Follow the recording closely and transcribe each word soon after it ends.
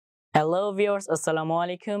Hello viewers, Assalamu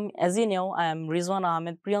alaikum. As you know, I am Rizwan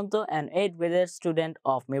Ahmed Priyanto, an 8th grade student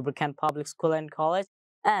of Mibrkan Public School and College.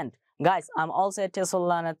 And guys, I'm also a Tesol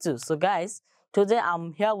learner too. So guys, today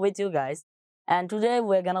I'm here with you guys. And today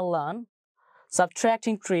we're gonna learn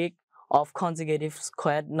subtracting trick of consecutive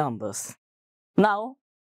squared numbers. Now,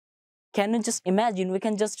 can you just imagine we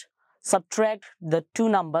can just subtract the two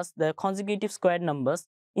numbers, the consecutive squared numbers,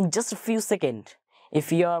 in just a few seconds.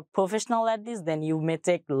 If you're professional at this, then you may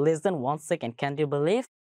take less than 1 second. Can't you believe?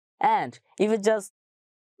 And if you're just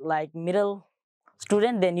like middle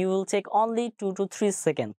student, then you will take only 2 to 3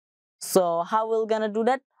 seconds. So how we're gonna do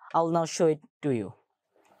that? I'll now show it to you.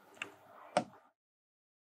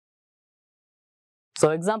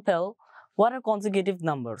 So example, what are consecutive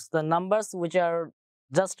numbers? The numbers which are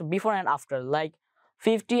just before and after, like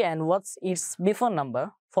 50 and what's its before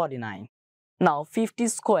number? 49. Now 50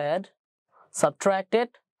 squared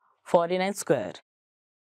subtracted 49 squared.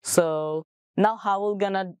 So now how we're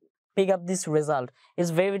gonna pick up this result? It's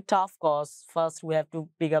very tough because first we have to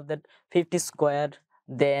pick up that 50 squared,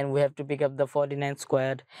 then we have to pick up the 49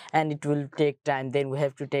 squared, and it will take time. Then we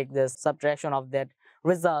have to take the subtraction of that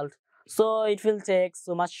result. So it will take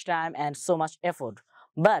so much time and so much effort.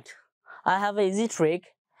 But I have an easy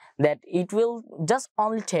trick that it will just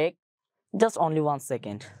only take just only 1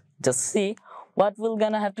 second. Just see what we're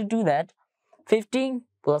gonna have to do that. 15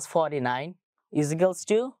 plus 49 is equals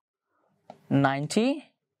to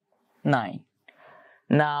 99.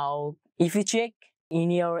 Now, if you check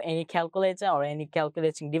in your any calculator or any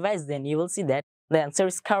calculating device, then you will see that the answer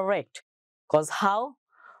is correct. Because how?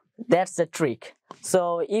 That's the trick.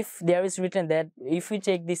 So if there is written that if we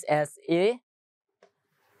take this as A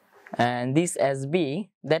and this as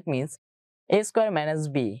B, that means A square minus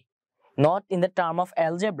B. Not in the term of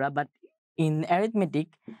algebra, but in arithmetic,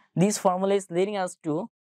 this formula is leading us to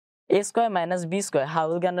A square minus B square. How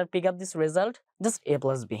are we gonna pick up this result? Just A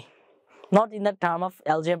plus B. Not in the term of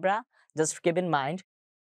algebra, just keep in mind,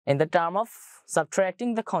 in the term of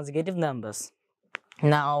subtracting the consecutive numbers.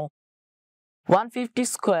 Now, 150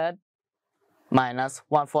 squared minus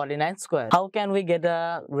 149 squared. How can we get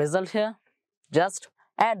a result here? Just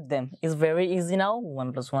add them. It's very easy now.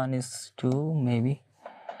 1 plus 1 is 2, maybe.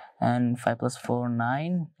 And 5 plus 4,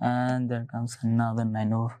 9. And there comes another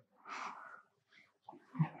 9 over.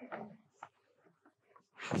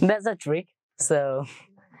 That's a trick. So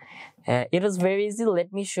it was very easy.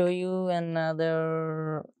 Let me show you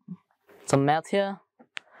some math here.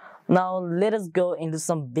 Now let us go into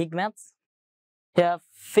some big maths. Here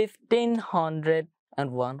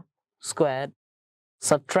 1501 squared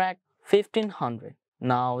subtract 1500.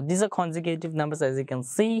 Now these are consecutive numbers as you can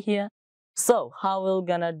see here. So how we're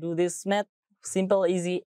gonna do this math? Simple,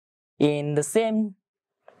 easy, in the same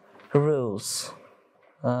rules.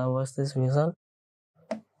 What's this result?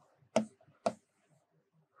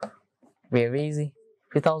 Very easy,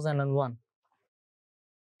 3001.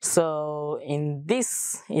 So in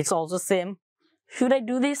this, it's also same. Should I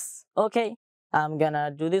do this? Okay, I'm gonna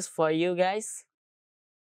do this for you guys.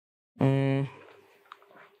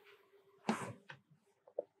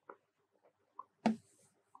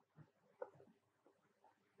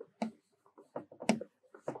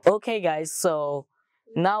 Okay guys, so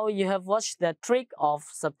now you have watched the trick of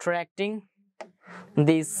subtracting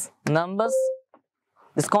these numbers,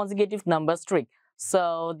 this consecutive numbers trick.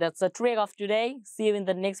 So that's the trick of today. See you in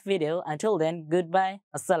the next video. Until then, goodbye.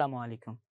 Assalamu alaikum.